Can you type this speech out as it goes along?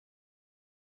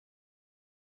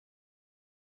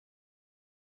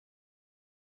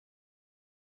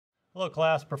Hello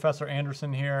class, Professor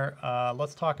Anderson here.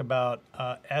 Let's talk about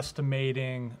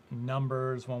estimating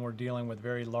numbers when we're dealing with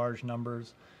very large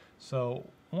numbers. So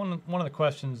one of the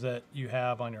questions that you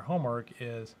have on your homework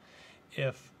is,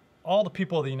 if all the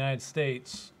people of the United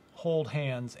States hold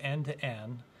hands end to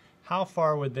end, how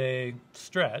far would they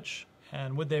stretch,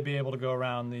 and would they be able to go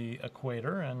around the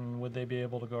equator, and would they be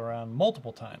able to go around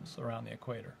multiple times around the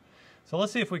equator? So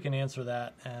let's see if we can answer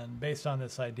that, and based on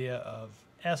this idea of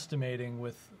estimating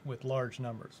with large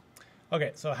numbers. Okay,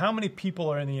 so how many people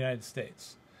are in the United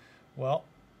States? Well,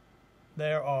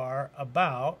 there are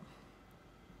about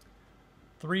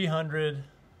 300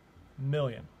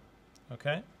 million,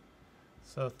 okay?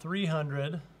 So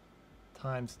 300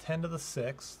 times 10 to the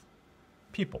 6th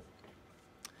people.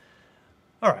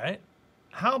 All right,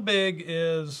 how big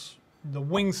is the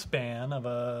wingspan of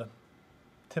a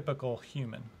typical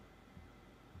human,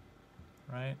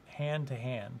 right? Hand to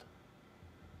hand.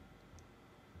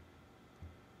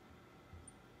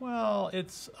 Well,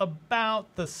 it's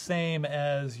about the same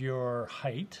as your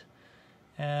height,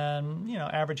 and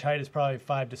average height is probably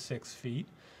 5 to 6 feet.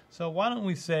 So why don't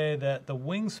we say that the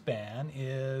wingspan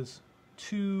is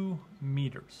 2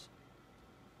 meters?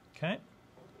 Okay,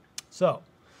 so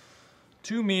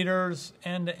 2 meters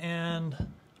end to end,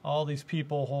 all these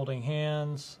people holding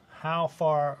hands. How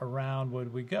far around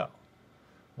would we go?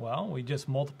 Well, we just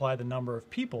multiply the number of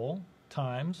people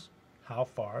times how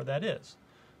far that is.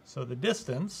 So the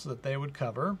distance that they would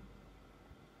cover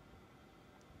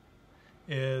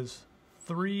is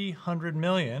 300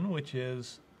 million, which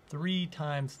is 3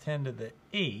 times 10 to the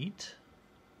 8.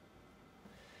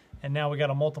 And now we got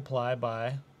to multiply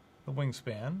by the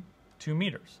wingspan, 2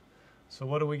 meters. So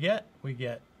what do we get? We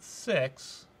get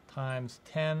 6 times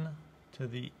 10 to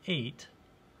the 8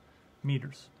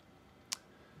 meters.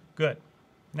 Good.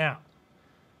 Now,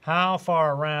 how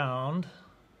far around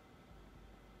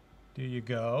do you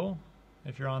go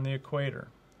if you're on the equator?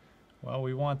 Well,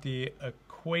 we want the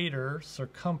equator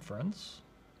circumference,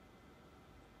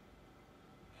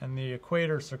 and the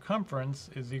equator circumference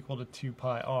is equal to 2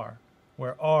 pi r,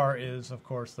 where r is, of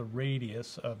course, the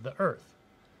radius of the Earth.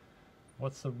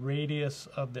 What's the radius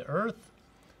of the Earth?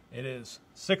 It is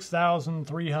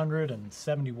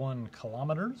 6,371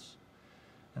 kilometers,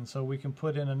 and so we can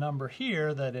put in a number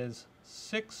here that is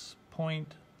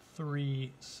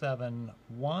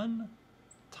 6.371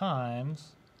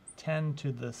 times 10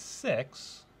 to the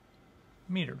 6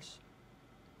 meters.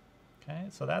 Okay,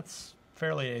 so that's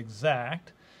fairly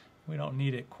exact. We don't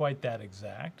need it quite that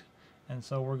exact. And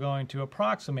so we're going to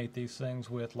approximate these things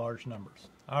with large numbers.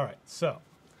 All right, so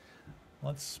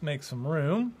let's make some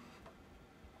room.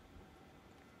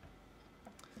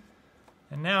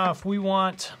 And now if we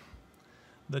want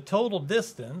the total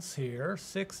distance here,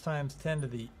 6 times 10 to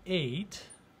the 8,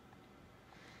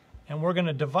 and we're going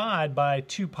to divide by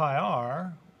 2 pi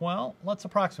r, well, let's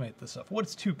approximate this stuff.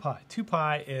 What's 2 pi? 2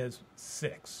 pi is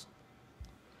 6.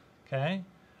 Okay?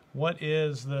 What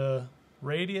is the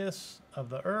radius of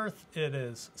the Earth? It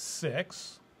is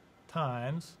 6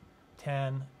 times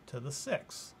 10 to the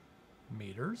 6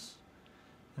 meters.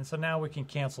 And so now we can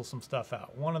cancel some stuff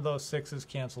out. One of those 6's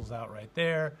cancels out right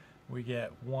there. We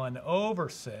get 1 over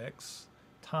 6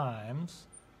 times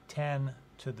 10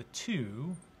 to the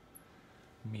 2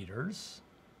 meters.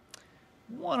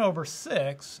 1 over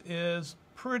 6 is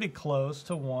pretty close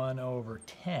to 1 over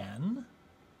 10.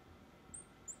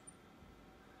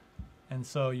 And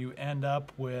so you end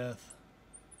up with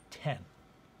 10.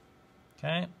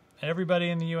 Okay? Everybody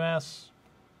in the U.S.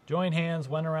 joined hands,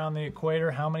 went around the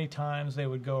equator. How many times they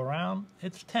would go around?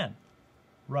 It's 10,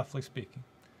 roughly speaking.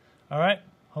 All right?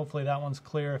 Hopefully that one's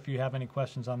clear. If you have any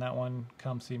questions on that one,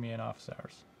 come see me in office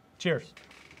hours. Cheers.